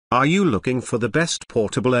Are you looking for the best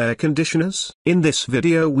portable air conditioners? In this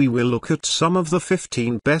video we will look at some of the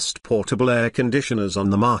 15 best portable air conditioners on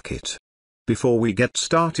the market. Before we get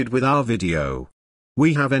started with our video,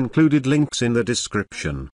 we have included links in the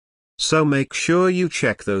description. So make sure you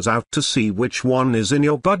check those out to see which one is in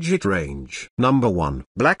your budget range. Number 1.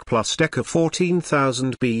 BLACK+DECKER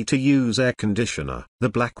 14,000 BTUs Air Conditioner. The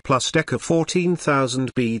BLACK+DECKER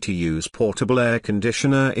 14,000 BTUs Portable Air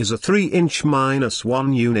Conditioner is a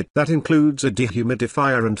 3-inch-1 unit that includes a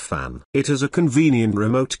dehumidifier and fan. It has a convenient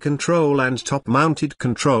remote control and top-mounted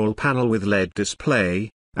control panel with LED display,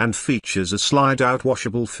 and features a slide-out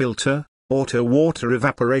washable filter, auto water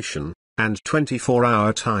evaporation, and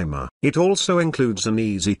 24-hour timer. It also includes an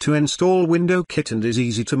easy-to-install window kit and is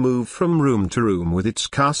easy to move from room to room with its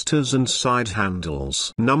casters and side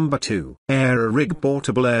handles. Number 2. AirOrig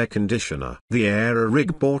Portable Air Conditioner. The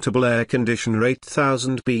AirOrig Portable Air Conditioner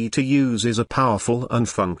 8000 BTUs is a powerful and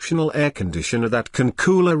functional air conditioner that can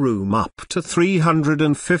cool a room up to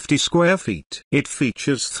 350 square feet. It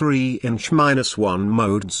features 3-inch-1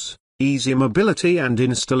 modes, easy mobility and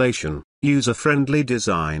installation, user-friendly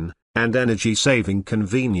design, and energy-saving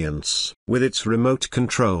convenience. With its remote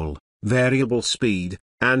control, variable speed,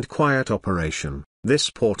 and quiet operation,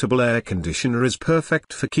 this portable air conditioner is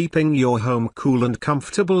perfect for keeping your home cool and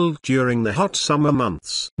comfortable during the hot summer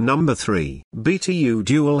months. Number 3. BTU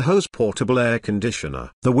Dual Hose Portable Air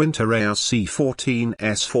Conditioner. The Winter Air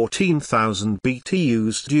C14S 14,000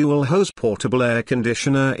 BTUs Dual Hose Portable Air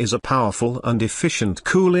Conditioner is a powerful and efficient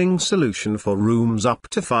cooling solution for rooms up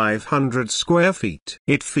to 500 square feet.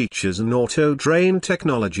 It features an auto-drain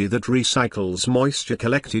technology that recycles moisture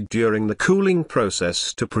collected during the cooling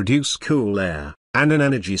process to produce cool air, and an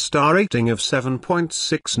Energy Star rating of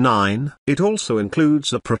 7.69. It also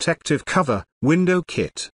includes a protective cover, window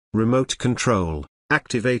kit, remote control,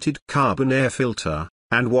 activated carbon air filter,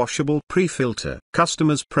 and washable pre-filter.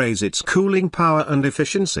 Customers praise its cooling power and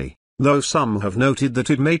efficiency, though some have noted that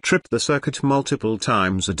it may trip the circuit multiple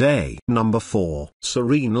times a day. Number 4.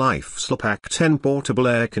 SereneLife SLPAC 10 Portable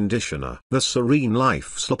Air Conditioner. The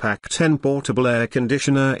SereneLife SLPAC 10 Portable Air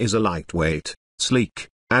Conditioner is a lightweight, sleek,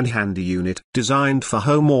 and handy unit designed for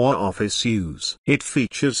home or office use. It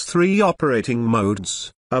features 3 operating modes,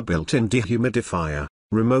 a built-in dehumidifier,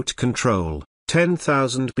 remote control,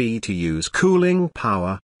 10,000 BTUs cooling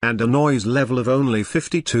power, and a noise level of only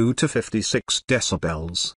 52 to 56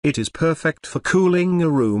 decibels. It is perfect for cooling a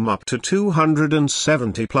room up to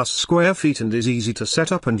 270 plus square feet and is easy to set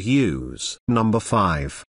up and use. Number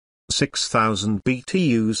 5. 6,000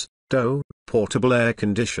 BTUs DO Portable Air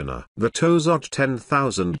Conditioner. The TOZOD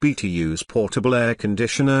 10,000 BTUs Portable Air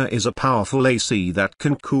Conditioner is a powerful AC that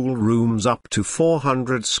can cool rooms up to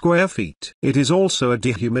 400 square feet. It is also a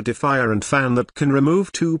dehumidifier and fan that can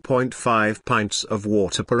remove 2.5 pints of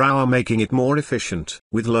water per hour, making it more efficient.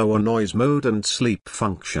 With lower noise mode and sleep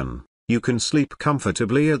function, you can sleep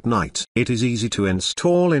comfortably at night. It is easy to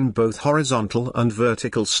install in both horizontal and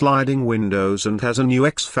vertical sliding windows and has a new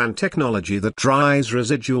X-fan technology that dries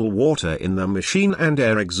residual water in the machine and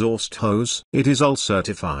air exhaust hose. It is UL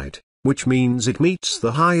certified, which means it meets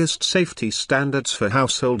the highest safety standards for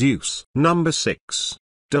household use. Number 6.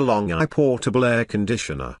 DeLonghi Portable Air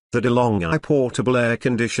Conditioner. The DeLonghi Portable Air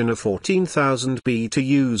Conditioner 14,000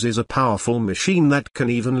 BTUs is a powerful machine that can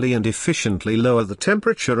evenly and efficiently lower the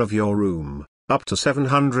temperature of your room, up to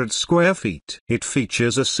 700 square feet. It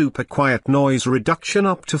features a super quiet noise reduction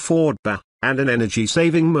up to 4 dB, and an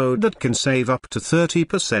energy-saving mode that can save up to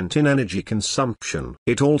 30% in energy consumption.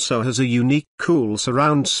 It also has a unique Cool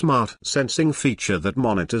Surround smart sensing feature that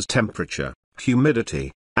monitors temperature,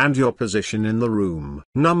 humidity, and your position in the room.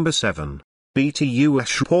 Number 7. BTU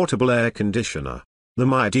ASHRAE Portable Air Conditioner. The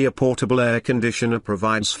MyDear Portable Air Conditioner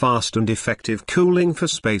provides fast and effective cooling for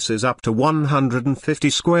spaces up to 150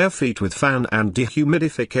 square feet with fan and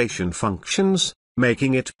dehumidification functions,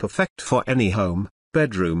 making it perfect for any home,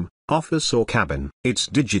 bedroom, office or cabin. Its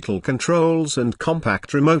digital controls and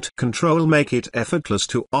compact remote control make it effortless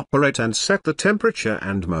to operate and set the temperature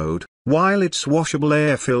and mode, while its washable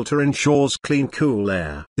air filter ensures clean cool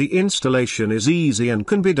air. The installation is easy and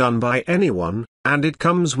can be done by anyone, and it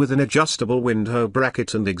comes with an adjustable window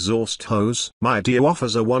bracket and exhaust hose. MyDear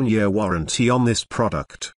offers a 1-year warranty on this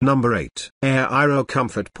product. Number 8. Airo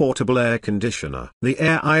Comfort Portable Air Conditioner. The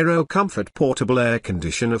Airo Comfort Portable Air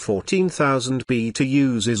Conditioner 14,000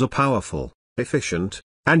 BTUs is a powerful, efficient,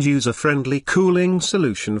 and user-friendly cooling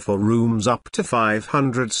solution for rooms up to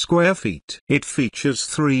 500 square feet. It features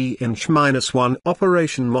 3-inch-1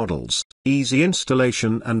 operation models, easy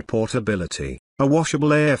installation and portability, a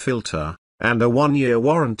washable air filter, and a 1-year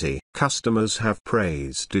warranty. Customers have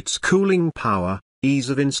praised its cooling power, ease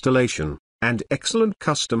of installation, and excellent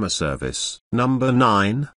customer service. Number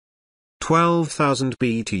 9. 12,000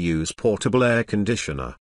 BTUs Portable Air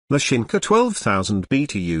Conditioner. The Shinka 12,000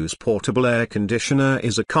 BTUs Portable Air Conditioner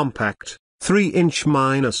is a compact,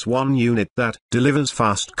 3-inch-1 unit that delivers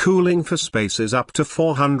fast cooling for spaces up to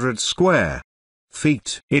 400 square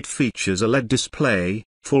feet. It features a LED display,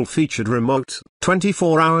 full-featured remote,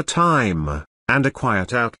 24-hour timer, and a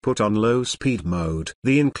quiet output on low-speed mode.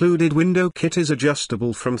 The included window kit is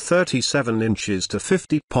adjustable from 37 inches to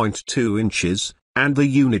 50.2 inches, and the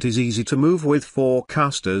unit is easy to move with 4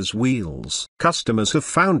 casters wheels. Customers have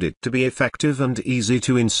found it to be effective and easy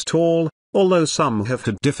to install, although some have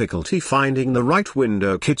had difficulty finding the right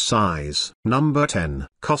window kit size. Number 10.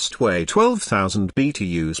 COSTWAY 12,000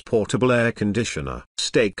 BTUs Portable Air Conditioner.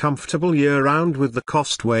 Stay comfortable year-round with the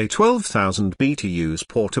COSTWAY 12,000 BTUs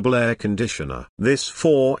Portable Air Conditioner. This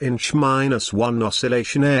 4-inch-1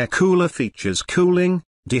 oscillation air cooler features cooling,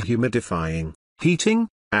 dehumidifying, heating,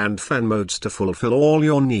 and fan modes to fulfill all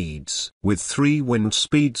your needs. With 3 wind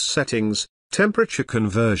speed settings, temperature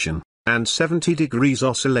conversion, and 70 degrees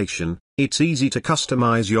oscillation, it's easy to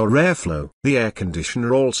customize your airflow. The air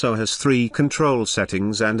conditioner also has 3 control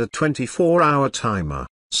settings and a 24-hour timer,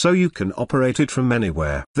 so you can operate it from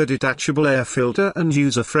anywhere. The detachable air filter and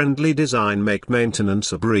user-friendly design make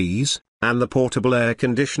maintenance a breeze, and the portable air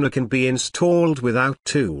conditioner can be installed without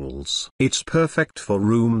tools. It's perfect for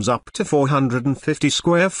rooms up to 450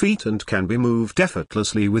 square feet and can be moved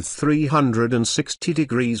effortlessly with 360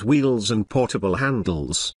 degrees wheels and portable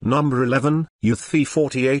handles. Number 11. Uthfy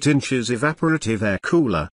 48 inches Evaporative Air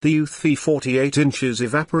Cooler. The Uthfy 48 inches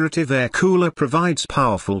Evaporative Air Cooler provides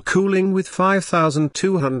powerful cooling with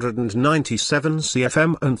 5,297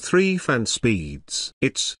 CFM and 3 fan speeds.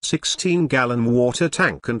 Its 16-gallon water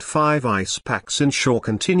tank and 5 ice packs ensure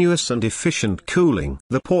continuous and efficient cooling.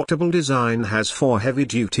 The portable design has 4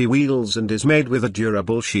 heavy-duty wheels and is made with a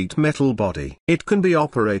durable sheet metal body. It can be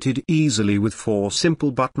operated easily with 4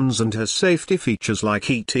 simple buttons and has safety features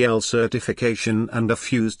like ETL certification and a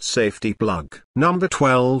fused safety plug. Number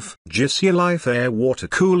 12. JISULIFE Air Water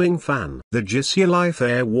Cooling Fan. The JISULIFE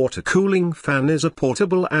Air Water Cooling Fan is a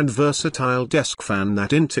portable and versatile desk fan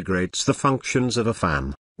that integrates the functions of a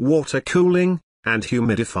fan, water cooling, and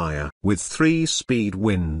humidifier. With 3-speed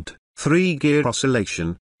wind, 3-gear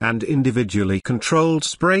oscillation, and individually controlled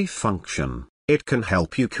spray function, it can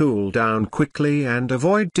help you cool down quickly and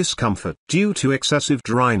avoid discomfort due to excessive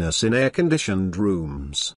dryness in air-conditioned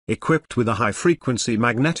rooms. Equipped with a high-frequency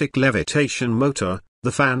magnetic levitation motor,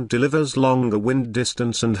 the fan delivers longer wind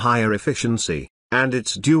distance and higher efficiency, and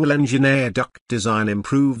its dual-engine air duct design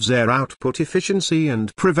improves air output efficiency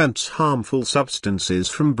and prevents harmful substances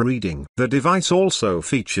from breeding. The device also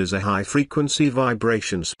features a high-frequency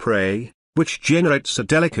vibration spray, which generates a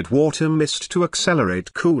delicate water mist to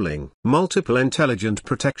accelerate cooling. Multiple intelligent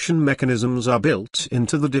protection mechanisms are built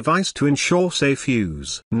into the device to ensure safe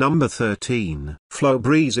use. Number 13.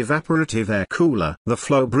 FLOWBREEZE Evaporative Air Cooler. The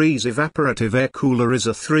FLOWBREEZE Evaporative Air Cooler is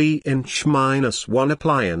a 3-inch-1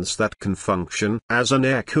 appliance that can function as an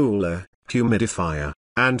air cooler, humidifier,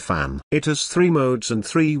 and fan. It has 3 modes and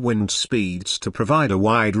 3 wind speeds to provide a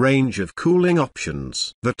wide range of cooling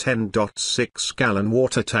options. The 10.6-gallon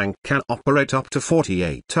water tank can operate up to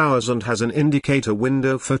 48 hours and has an indicator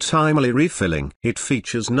window for timely refilling. It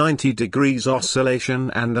features 90 degrees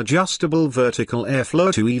oscillation and adjustable vertical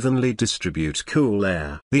airflow to evenly distribute cool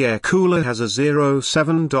air. The air cooler has a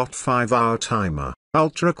 7.5-hour timer,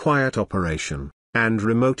 ultra-quiet operation, and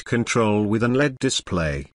remote control with an LED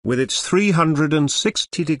display. With its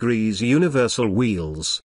 360 degrees universal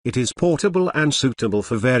wheels, it is portable and suitable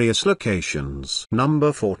for various locations.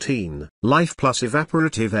 Number 14. LifePlus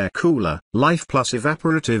Evaporative Air Cooler. LifePlus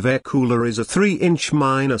Evaporative Air Cooler is a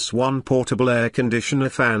 3-inch-1 portable air conditioner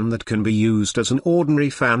fan that can be used as an ordinary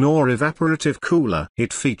fan or evaporative cooler.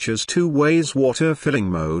 It features 2 ways water filling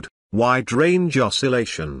mode, wide range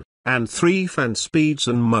oscillation, and 3 fan speeds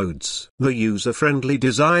and modes. The user-friendly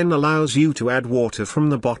design allows you to add water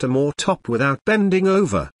from the bottom or top without bending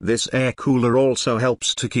over. This air cooler also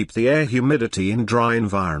helps to keep the air humidity in dry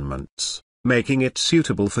environments, making it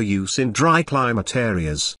suitable for use in dry climate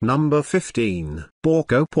areas. Number 15.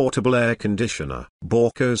 BALKO Portable Air Conditioner.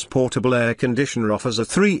 BALKO's portable air conditioner offers a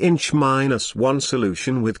 3-inch-1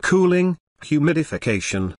 solution with cooling,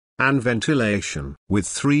 humidification, and ventilation. With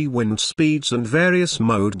 3 wind speeds and various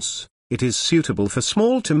modes, it is suitable for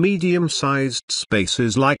small to medium-sized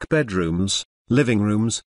spaces like bedrooms, living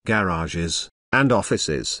rooms, garages, and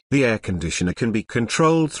offices. The air conditioner can be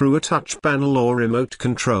controlled through a touch panel or remote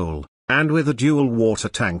control, and with a dual water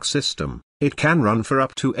tank system, it can run for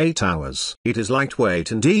up to 8 hours. It is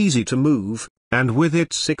lightweight and easy to move, and with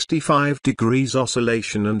its 65 degrees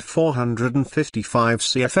oscillation and 455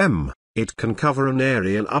 CFM, it can cover an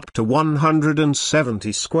area up to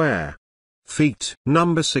 170 square feet.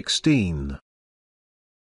 Number 16.